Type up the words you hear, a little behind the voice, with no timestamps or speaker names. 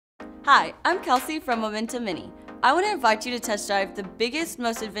Hi, I'm Kelsey from Momentum Mini. I want to invite you to test drive the biggest,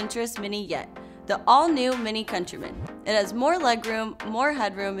 most adventurous Mini yet, the all-new Mini Countryman. It has more legroom, more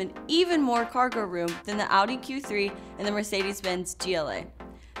headroom, and even more cargo room than the Audi Q3 and the Mercedes-Benz GLA.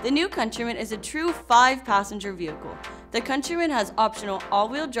 The new Countryman is a true 5-passenger vehicle. The Countryman has optional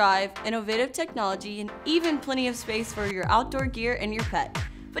all-wheel drive, innovative technology, and even plenty of space for your outdoor gear and your pet.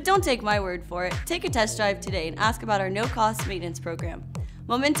 But don't take my word for it. Take a test drive today and ask about our no-cost maintenance program.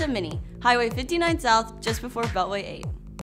 Momentum Mini, Highway 59 South, just before Beltway 8.